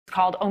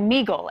called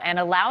Omegle and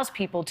allows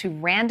people to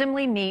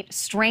randomly meet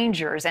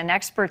strangers, and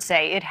experts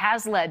say it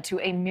has led to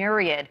a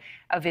myriad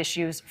of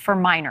issues for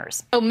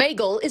minors.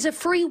 Omegle is a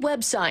free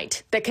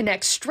website that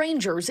connects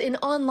strangers in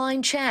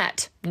online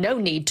chat. No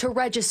need to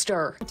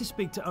register. I tried to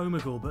speak to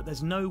Omegle, but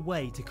there's no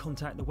way to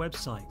contact the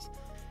website.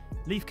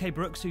 Leif K.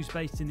 Brooks, who's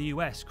based in the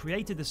US,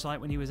 created the site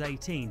when he was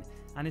 18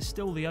 and is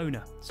still the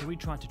owner, so we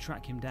tried to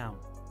track him down.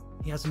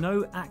 He has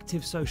no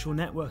active social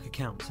network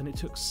accounts, and it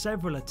took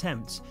several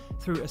attempts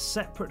through a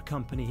separate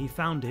company he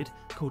founded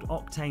called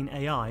Octane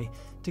AI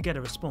to get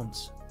a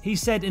response. He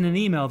said in an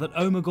email that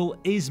Omegle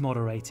is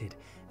moderated,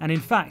 and in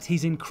fact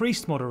he's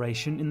increased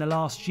moderation in the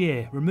last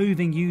year,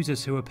 removing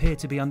users who appear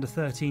to be under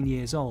 13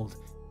 years old.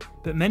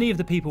 But many of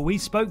the people we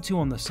spoke to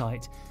on the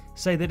site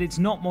say that it's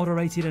not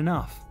moderated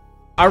enough.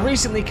 I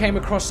recently came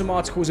across some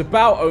articles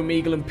about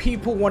Omegle and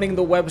people wanting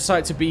the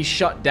website to be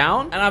shut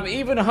down, and I've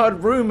even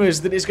heard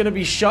rumors that it's going to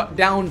be shut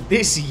down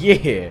this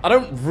year. I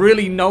don't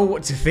really know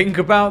what to think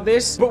about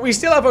this, but we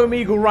still have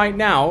Omegle right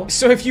now,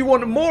 so if you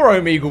want more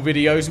Omegle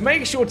videos,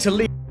 make sure to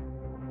leave.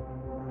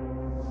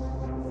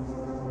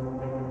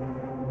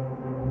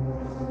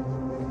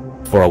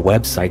 For a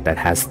website that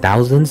has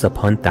thousands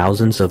upon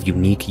thousands of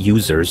unique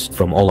users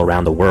from all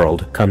around the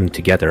world coming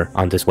together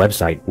on this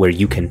website where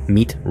you can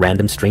meet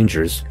random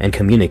strangers and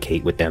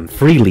communicate with them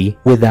freely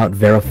without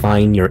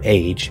verifying your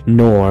age,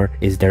 nor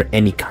is there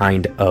any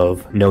kind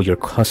of know your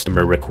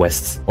customer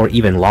requests or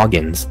even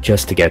logins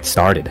just to get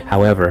started.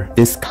 However,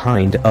 this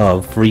kind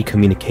of free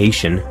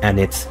communication and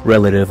its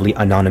relatively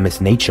anonymous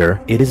nature,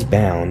 it is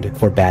bound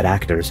for bad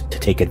actors to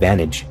take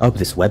advantage of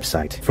this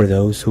website. For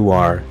those who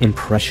are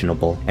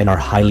impressionable and are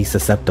highly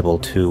susceptible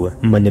to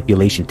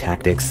manipulation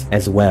tactics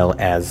as well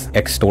as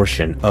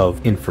extortion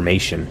of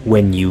information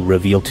when you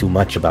reveal too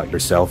much about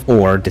yourself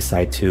or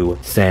decide to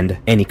send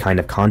any kind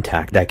of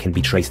contact that can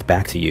be traced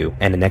back to you,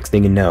 and the next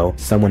thing you know,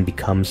 someone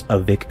becomes a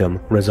victim,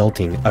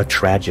 resulting a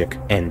tragic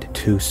end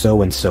to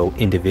so-and-so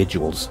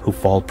individuals who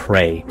fall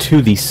prey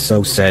to these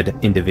so-said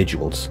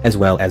individuals, as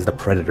well as the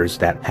predators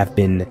that have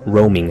been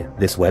roaming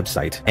this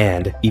website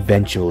and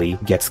eventually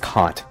gets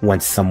caught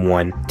once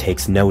someone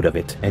takes note of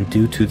it. And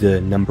due to the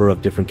number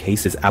of different cases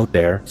out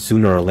there,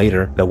 sooner or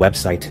later the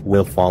website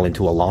will fall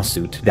into a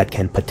lawsuit that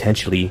can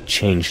potentially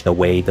change the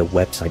way the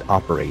website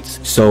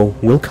operates. So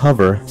we'll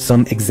cover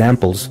some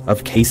examples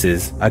of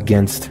cases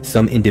against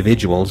some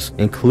individuals,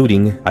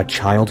 including a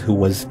child who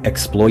was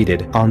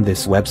exploited on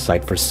this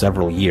website for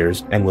several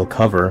years, and we'll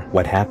cover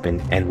what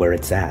happened and where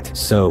it's at.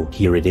 So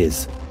here it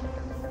is.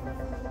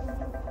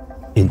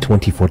 In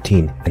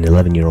 2014, an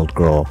 11-year-old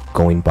girl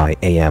going by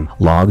AM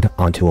logged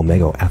onto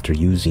Omegle after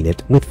using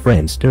it with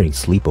friends during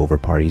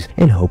sleepover parties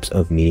in hopes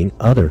of meeting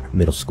other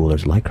middle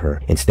schoolers like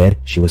her. Instead,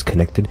 she was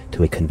connected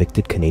to a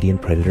convicted Canadian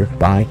predator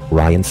by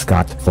Ryan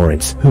Scott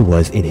Florence, who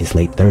was in his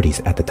late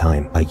 30s at the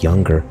time, a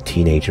younger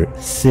teenager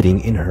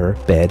sitting in her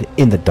bed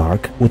in the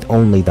dark with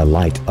only the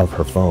light of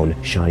her phone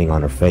shining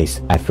on her face.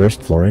 At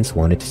first, Florence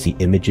wanted to see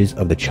images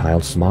of the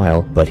child's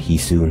smile, but he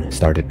soon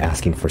started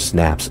asking for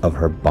snaps of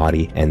her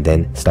body and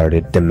then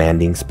started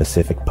demanding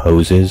specific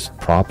poses,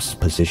 props,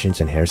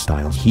 positions, and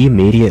hairstyles. He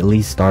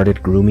immediately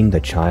started grooming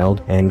the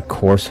child and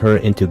coerced her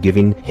into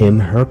giving him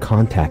her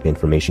contact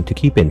information to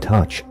keep in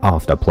touch.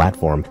 Off the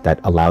platform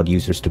that allowed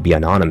users to be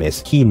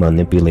anonymous, he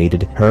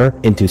manipulated her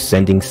into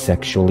sending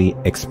sexually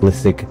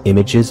explicit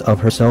images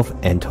of herself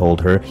and told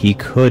her he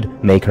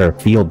could make her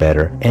feel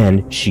better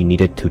and she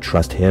needed to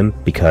trust him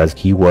because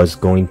he was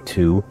going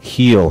to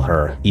heal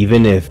her,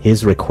 even if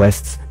his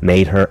requests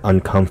made her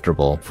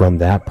uncomfortable. From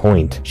that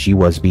point, she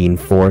was being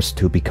forced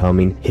to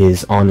becoming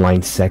his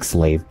online sex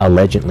slave,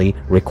 allegedly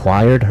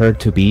required her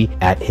to be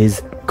at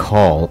his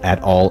call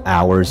at all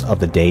hours of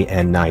the day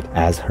and night,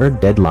 as her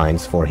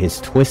deadlines for his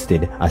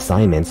twisted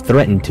assignments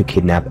threatened to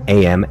kidnap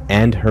AM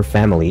and her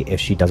family if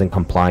she doesn't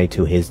comply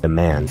to his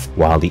demands.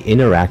 While the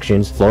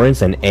interactions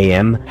Florence and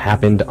AM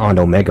happened on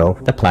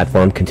Omegle, the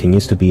platform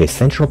continues to be a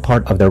central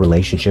part of their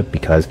relationship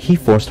because he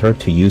forced her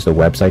to use the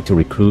website to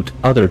recruit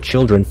other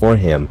children for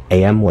him.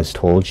 AM was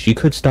told she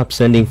could stop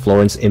sending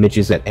Florence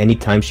images at any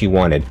time she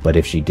wanted, but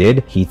if she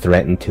did, he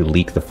threatened to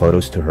leak the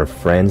photos to her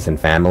friends and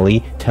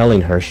family,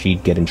 telling her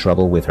she'd get in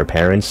trouble with her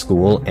parents,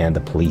 school, and the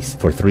police.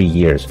 For 3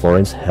 years,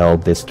 Florence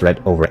held this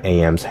threat over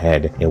AM's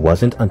head. It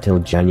wasn't until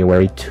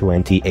January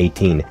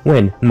 2018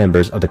 when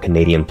members of the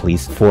Canadian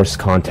police forced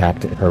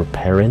contacted her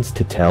parents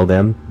to tell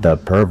them the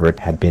pervert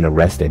had been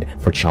arrested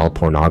for child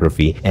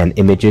pornography and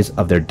images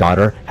of their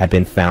daughter had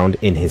been found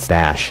in his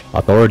stash.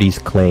 Authorities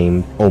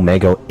claim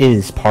Omegle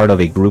is part of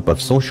a group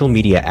of social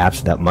media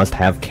apps that must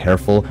have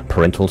careful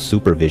parental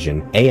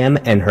supervision. AM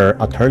and her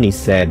attorney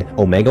said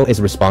Omegle is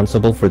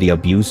responsible for the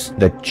abuse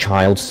the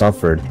child suffered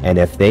suffered, and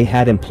if they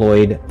had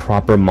employed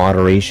proper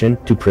moderation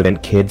to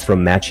prevent kids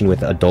from matching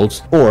with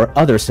adults or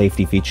other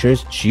safety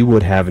features, she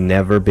would have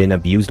never been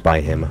abused by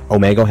him.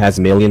 Omegle has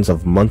millions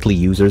of monthly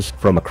users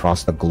from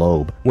across the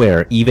globe,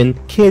 where even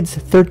kids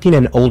 13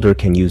 and older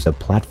can use the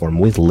platform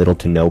with little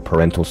to no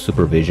parental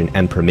supervision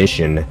and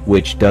permission,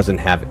 which doesn't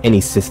have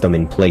any system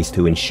in place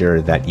to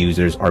ensure that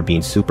users are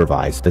being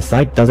supervised. The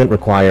site doesn't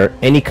require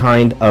any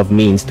kind of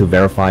means to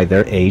verify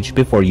their age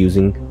before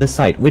using the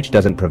site, which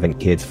doesn't prevent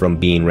kids from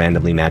being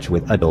randomly matched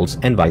with adults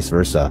and vice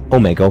versa.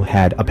 Omegle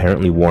had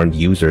apparently warned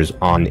users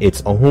on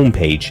its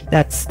homepage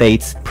that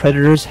states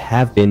predators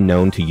have been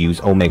known to use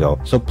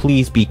Omegle, so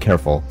please be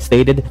careful,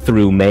 stated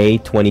through May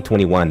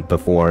 2021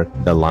 before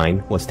the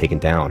line was taken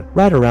down.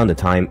 Right around the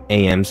time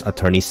AM's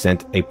attorney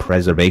sent a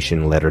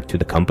preservation letter to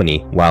the company.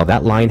 While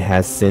that line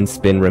has since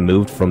been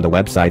removed from the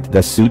website,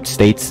 the suit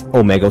states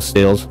Omegle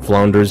still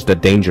flounders the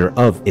danger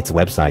of its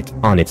website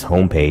on its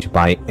homepage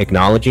by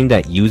acknowledging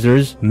that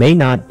users may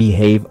not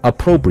behave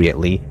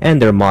appropriately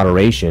and their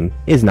moderation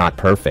is not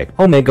perfect.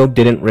 Omegle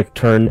didn't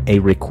return a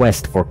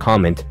request for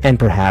comment, and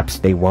perhaps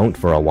they won't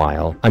for a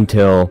while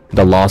until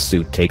the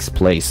lawsuit takes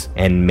place,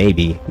 and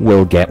maybe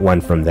we'll get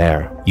one from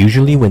there.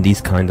 Usually when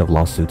these kind of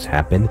lawsuits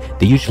happen,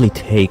 they usually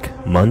take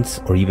months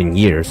or even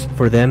years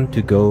for them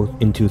to go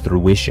into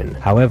fruition.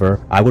 However,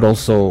 I would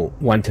also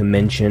want to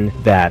mention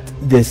that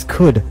this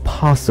could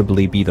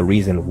possibly be the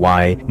reason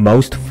why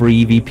most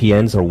free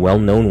VPNs or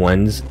well-known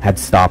ones had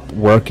stopped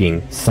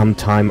working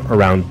sometime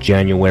around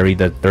January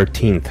the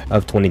 13th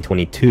of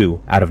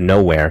 2022 out of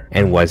nowhere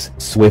and was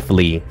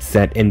swiftly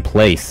set in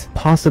place,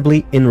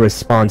 possibly in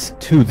response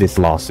to this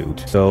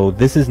lawsuit. So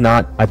this is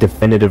not a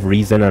definitive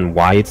reason on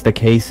why it's the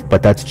case,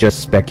 but that's just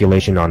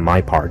speculation on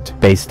my part,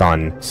 based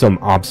on some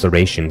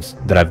observations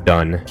that I've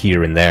done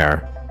here and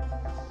there.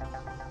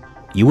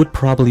 You would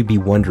probably be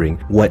wondering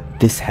what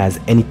this has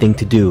anything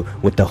to do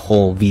with the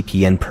whole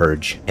VPN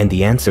purge, and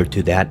the answer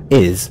to that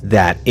is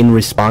that in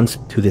response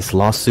to this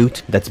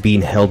lawsuit that's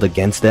being held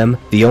against them,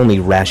 the only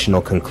rational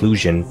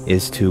conclusion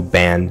is to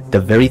ban the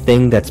very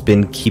thing that's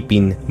been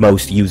keeping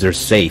most users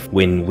safe,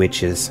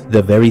 which is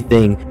the very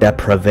thing that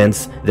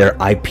prevents their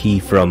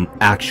IP from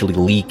actually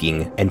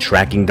leaking and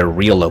tracking their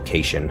real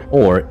location,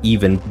 or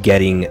even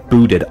getting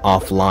booted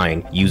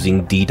offline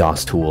using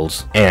DDoS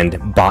tools and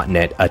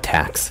botnet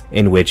attacks,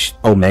 in which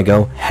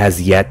Omegle has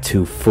yet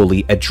to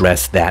fully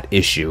address that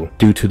issue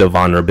due to the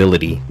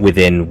vulnerability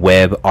within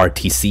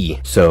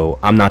WebRTC. So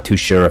I'm not too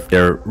sure if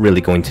they're really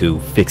going to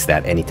fix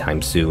that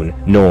anytime soon,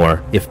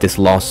 nor if this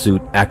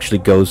lawsuit actually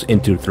goes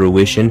into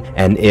fruition,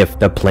 and if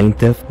the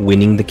plaintiff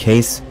winning the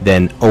case,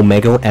 then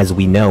Omegle as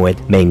we know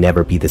it may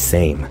never be the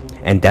same.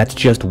 And that's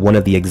just one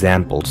of the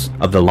examples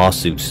of the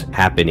lawsuits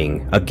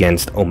happening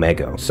against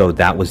Omegle. So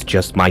that was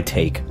just my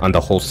take on the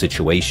whole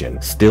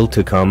situation. Still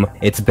to come,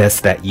 it's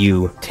best that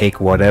you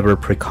take whatever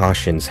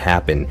precautions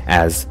happen,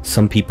 as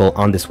some people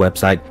on this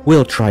website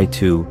will try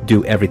to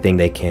do everything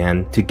they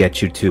can to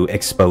get you to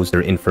expose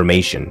their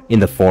information in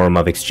the form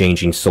of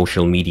exchanging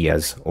social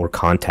medias or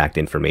contact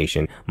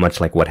information, much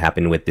like what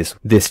happened with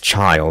this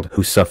child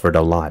who suffered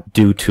a lot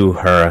due to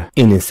her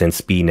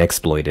innocence being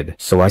exploited.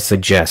 So I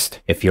suggest,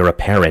 if you're a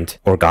parent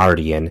or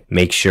guardian,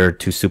 make sure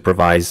to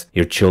supervise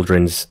your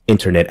children's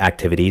internet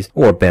activities,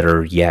 or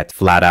better yet,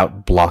 flat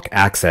out block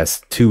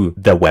access to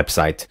the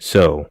website.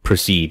 So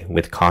proceed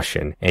with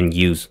caution and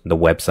use the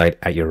website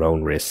at your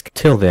own risk.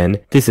 Till then,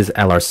 this is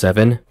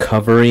LR7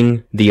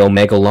 covering the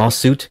Omegle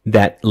lawsuit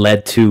that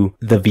led to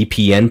the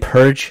VPN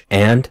purge,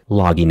 and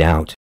logging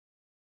out.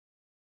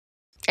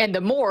 And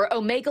the more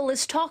Omegle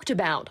is talked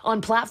about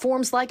on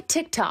platforms like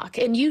TikTok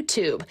and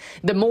YouTube,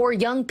 the more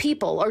young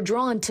people are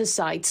drawn to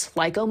sites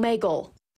like Omegle.